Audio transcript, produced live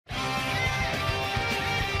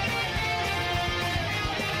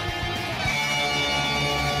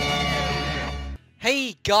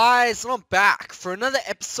Guys, and I'm back for another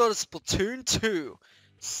episode of Splatoon 2.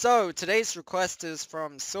 So, today's request is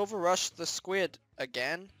from SilverRush the Squid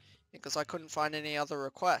again, because I couldn't find any other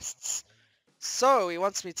requests. So, he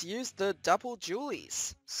wants me to use the Dapple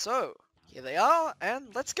Dualies. So, here they are,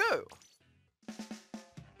 and let's go!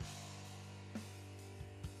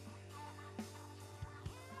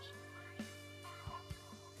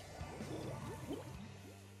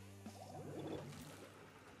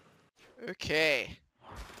 Okay.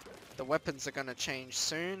 The weapons are gonna change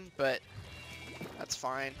soon, but that's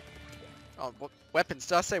fine. Oh, weapons.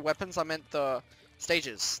 Did I say weapons? I meant the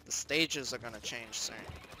stages. The stages are gonna change soon.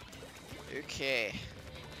 Okay.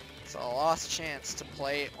 It's our last chance to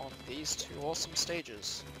play on these two awesome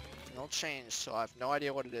stages. And they'll change, so I have no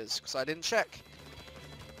idea what it is, because I didn't check.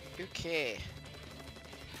 Okay.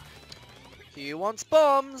 Who wants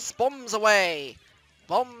bombs? Bombs away!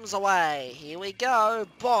 Bombs away! Here we go!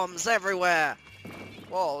 Bombs everywhere!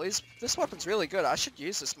 Whoa, this weapon's really good. I should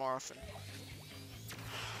use this more often.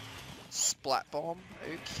 Splat bomb.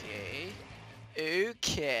 Okay.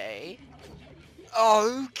 Okay.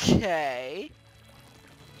 Okay.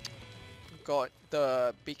 Got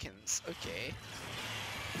the beacons. Okay.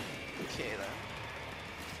 Okay then.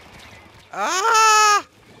 Ah!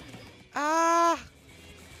 Ah!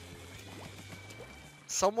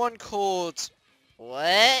 Someone called...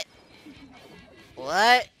 What?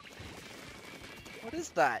 What? What is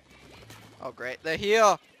that? Oh great, they're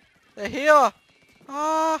here! They're here!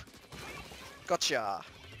 Ah! Gotcha.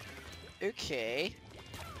 Okay.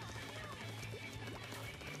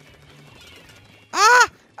 Ah!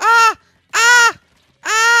 Ah! Ah!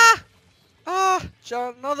 Ah! Ah!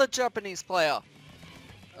 Another Japanese player.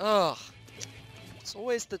 Ugh. It's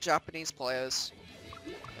always the Japanese players.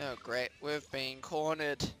 Oh great, we've been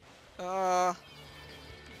cornered. Ah!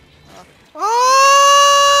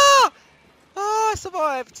 I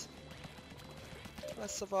survived! I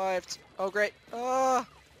survived. Oh great. Ah!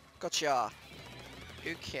 Gotcha.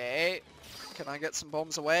 Okay. Can I get some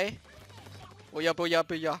bombs away? Booyah, booyah,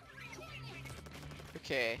 booyah.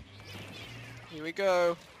 Okay. Here we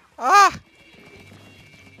go. Ah!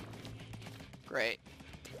 Great.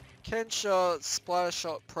 Kensha Splatter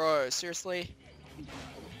Shot Pro. Seriously?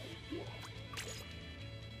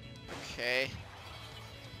 Okay.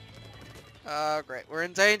 Great. We're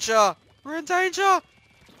in danger! We're in danger!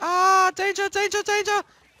 Ah! Danger! Danger! Danger!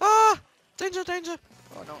 Ah! Danger! Danger!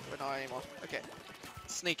 Oh no, we're not anymore. Okay.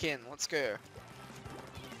 Sneak in. Let's go.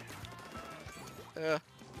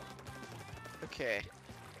 Okay.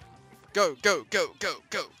 Go! Go! Go! Go!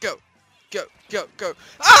 Go! Go! Go! Go! Go!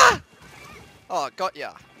 Ah! Oh, got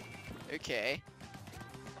ya. Okay.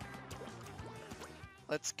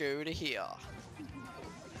 Let's go to here.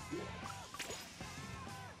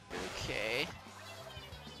 Okay.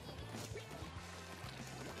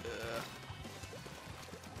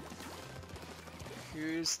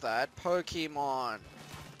 Who's that Pokemon?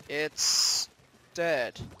 It's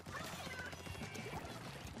dead.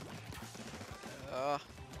 Oh,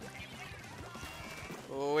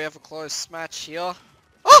 we have a close match here.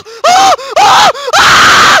 Oh! Oh! Oh!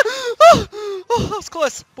 Ah! Oh! Oh, that was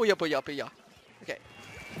close. Booyah, booyah, booyah. Okay.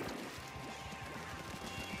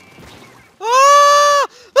 Ah!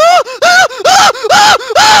 Ah! Ah! Ah! Ah!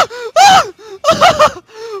 Ah! Ah!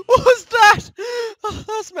 What was that? Oh,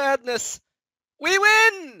 that's madness. We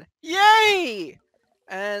win! Yay!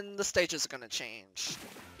 And the stages are gonna change.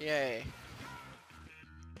 Yay.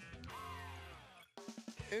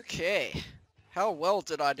 Okay. How well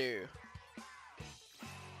did I do?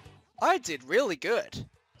 I did really good.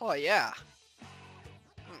 Oh yeah.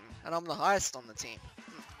 And I'm the highest on the team.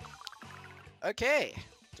 Okay.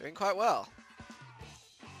 Doing quite well.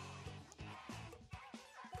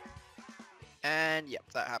 And yep,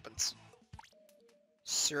 that happens.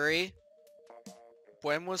 Siri,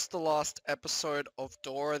 when was the last episode of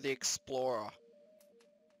Dora the Explorer?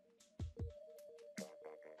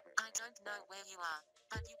 I don't know where you are,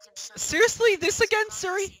 but you can show. Seriously, this again,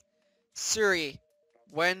 Siri? Siri,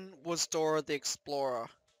 when was Dora the Explorer?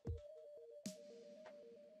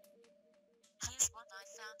 Here's what I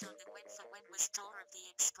found on the web for when was Dora the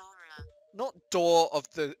Explorer. Not Dora of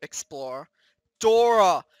the Explorer.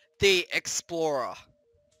 Dora the Explorer.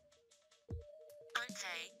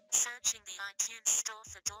 Okay, searching the iTunes store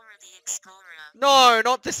for Dora the Explorer. No,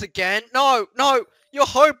 not this again. No, no. You're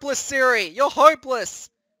hopeless, Siri. You're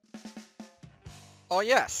hopeless. Oh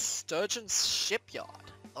yes, Sturgeon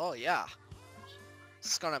Shipyard. Oh yeah.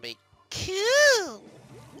 It's gonna be cool.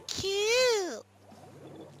 Cool.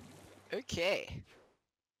 Okay.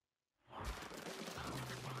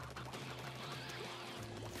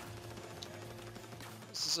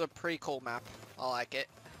 This is a pretty cool map. I like it.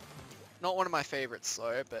 Not one of my favorites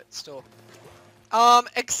though, but still.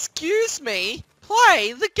 Excuse me!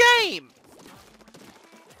 Play the game!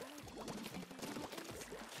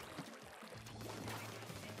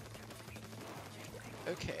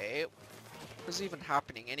 Okay. What's even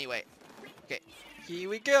happening anyway? Okay. Here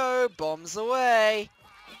we go! Bombs away!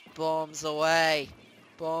 Bombs away!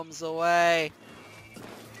 Bombs away!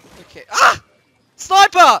 Okay. Ah!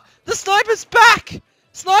 Sniper! The sniper's back!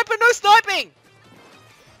 Sniper, no sniping!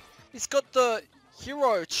 He's got the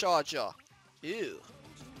hero charger. Ew.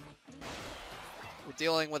 We're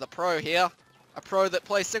dealing with a pro here. A pro that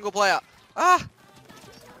plays single player. Ah!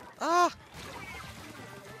 Ah!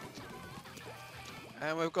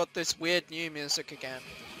 And we've got this weird new music again.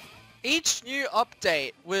 Each new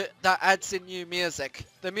update that adds in new music,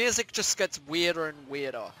 the music just gets weirder and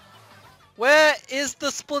weirder. Where is the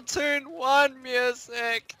Splatoon 1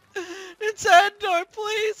 music? Nintendo,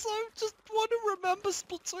 please! I just want to remember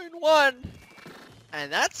Splatoon 1.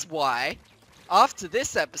 And that's why, after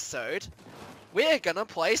this episode, we're gonna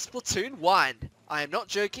play Splatoon 1. I am not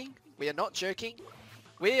joking. We are not joking.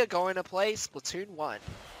 We are going to play Splatoon 1.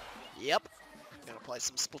 Yep. I'm gonna play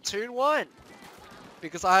some Splatoon 1.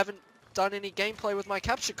 Because I haven't done any gameplay with my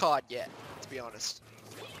capture card yet, to be honest.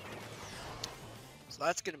 So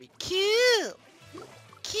that's gonna be cool.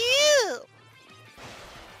 Cool.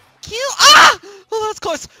 Cool. Ah! Oh, that's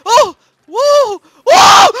close. Oh! Whoa!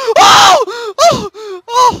 Whoa! Oh! Oh!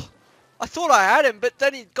 Oh! I thought I had him, but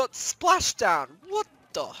then he got splashed down. What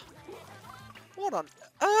the? What on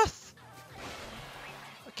earth?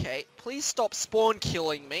 Okay, please stop spawn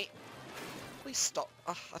killing me. Please stop.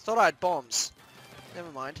 I thought I had bombs.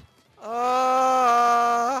 Never mind.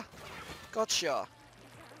 Gotcha.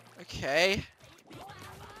 Okay.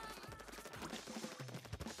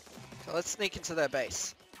 So let's sneak into their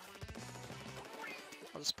base.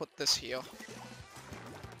 I'll just put this here.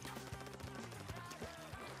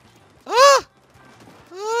 Ah!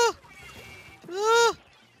 Ah! Ah! Ah!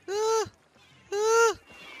 Ah! Ah!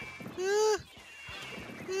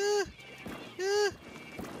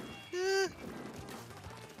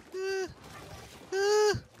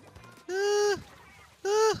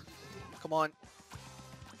 Come on.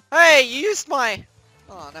 Hey, you used my...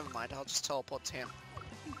 Oh, never mind. I'll just teleport to him.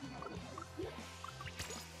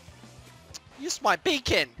 Use my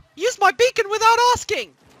beacon! Use my beacon without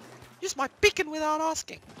asking! Use my beacon without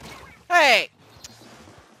asking. Hey!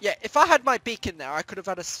 Yeah, if I had my beacon there, I could have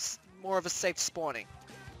had more of a safe spawning.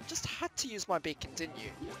 Just had to use my beacon, didn't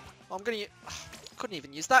you? I'm gonna couldn't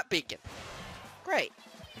even use that beacon. Great.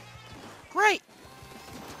 Great.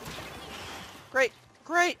 Great.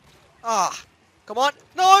 Great. Ah. Come on.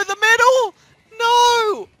 No, the middle!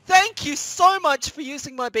 No! Thank you so much for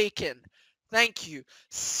using my beacon. Thank you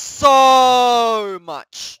so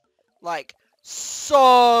much. Like,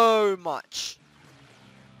 so much.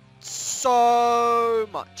 So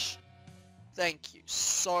much. Thank you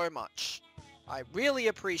so much. I really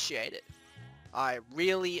appreciate it. I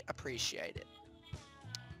really appreciate it.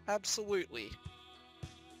 Absolutely.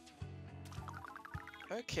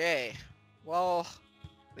 Okay. Well,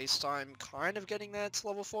 at least I'm kind of getting there to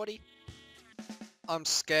level 40. I'm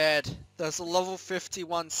scared. There's a level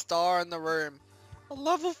 51 star in the room. A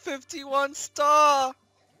level 51 star!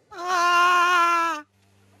 Ah!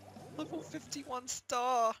 Level 51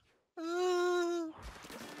 star. Ah.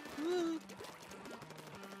 Ah.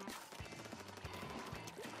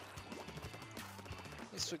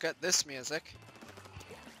 At least we got this music.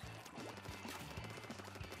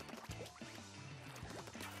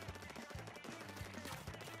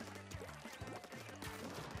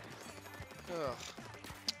 Ugh.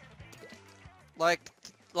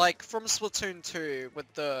 Like from Splatoon 2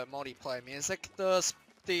 with the multiplayer music,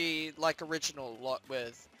 the like original lot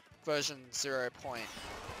with version 0.0,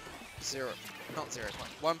 not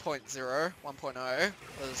 1.0, 1.0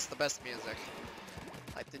 was the best music.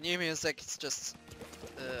 Like the new music, it's just,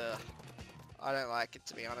 I don't like it,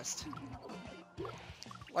 to be honest.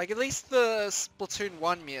 Like at least the Splatoon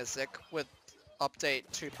 1 music with update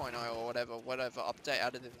 2.0 or whatever update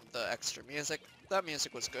added in the extra music, that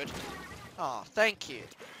music was good. Oh, thank you.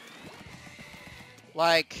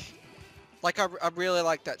 Like I really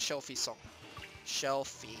like that Shelfie song.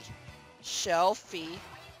 Shelfie. Shelfie.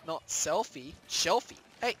 Not selfie. Shelfie.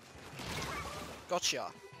 Hey.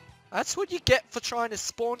 Gotcha. That's what you get for trying to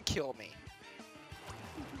spawn kill me.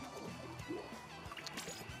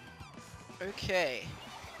 Okay.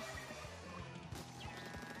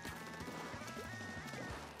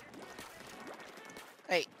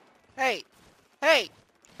 Hey. Hey. Hey.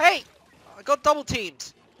 Hey! I got double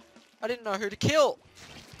teamed. I didn't know who to kill.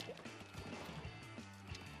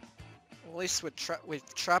 At least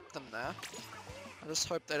we've trapped them there. I just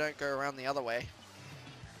hope they don't go around the other way.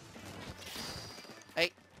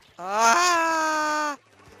 Hey. Ah!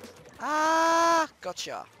 Ah!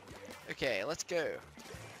 Gotcha. Okay, let's go.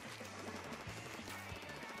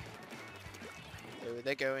 Oh,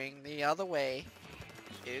 they're going the other way.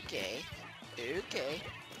 Okay. Okay.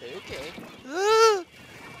 Okay. Ah!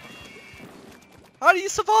 How do you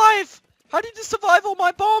survive? How did you survive all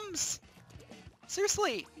my bombs?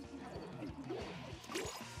 Seriously.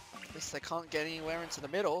 At least they can't get anywhere into the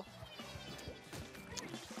middle.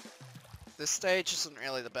 This stage isn't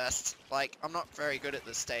really the best. Like, I'm not very good at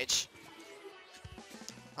this stage.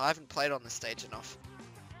 I haven't played on this stage enough.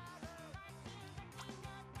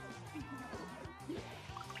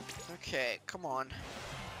 Okay, come on.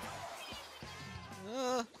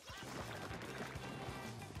 Uh,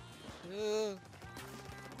 uh,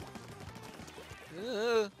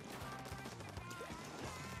 uh.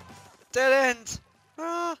 Dead end!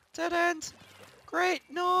 Ah, dead end! Great,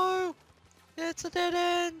 no! It's a dead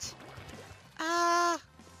end! Ah!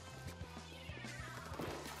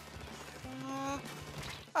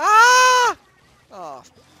 Ah! Oh,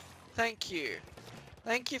 thank you.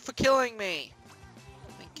 Thank you for killing me.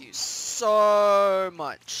 Thank you so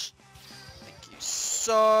much. Thank you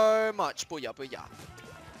so much. Booyah, booyah.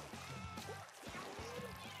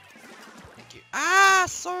 Thank you. Ah,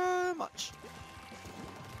 so much.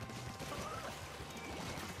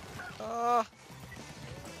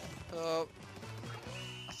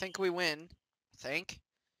 I think we win.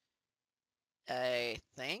 I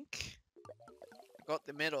think. I got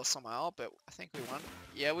the middle somehow, but I think we won.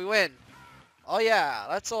 Yeah, we win. Oh yeah,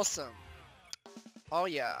 that's awesome. Oh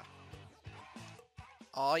yeah.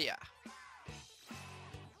 Oh yeah.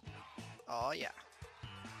 Oh yeah.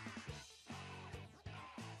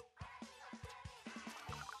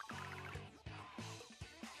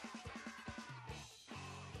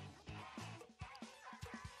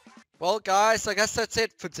 Well guys, I guess that's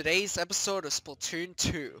it for today's episode of Splatoon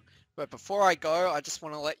 2. But before I go, I just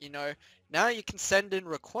want to let you know, now you can send in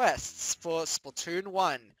requests for Splatoon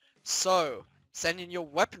 1. So, send in your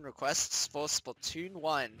weapon requests for Splatoon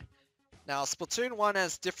 1. Now, Splatoon 1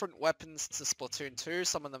 has different weapons to Splatoon 2,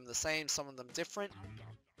 some of them the same, some of them different.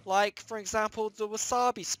 Like, for example, the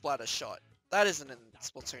Wasabi Splatter Shot. That isn't in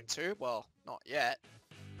Splatoon 2, well, not yet.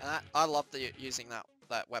 And I love using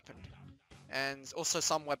that weapon. And also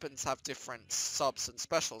some weapons have different subs and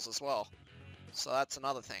specials as well. So that's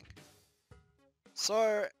another thing.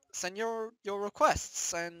 So send your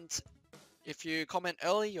requests, and if you comment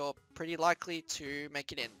early, you're pretty likely to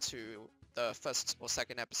make it into the first or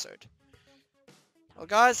second episode. Well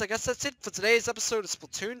guys, I guess that's it for today's episode of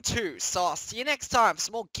Splatoon 2. So I'll see you next time for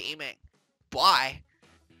some more gaming. Bye!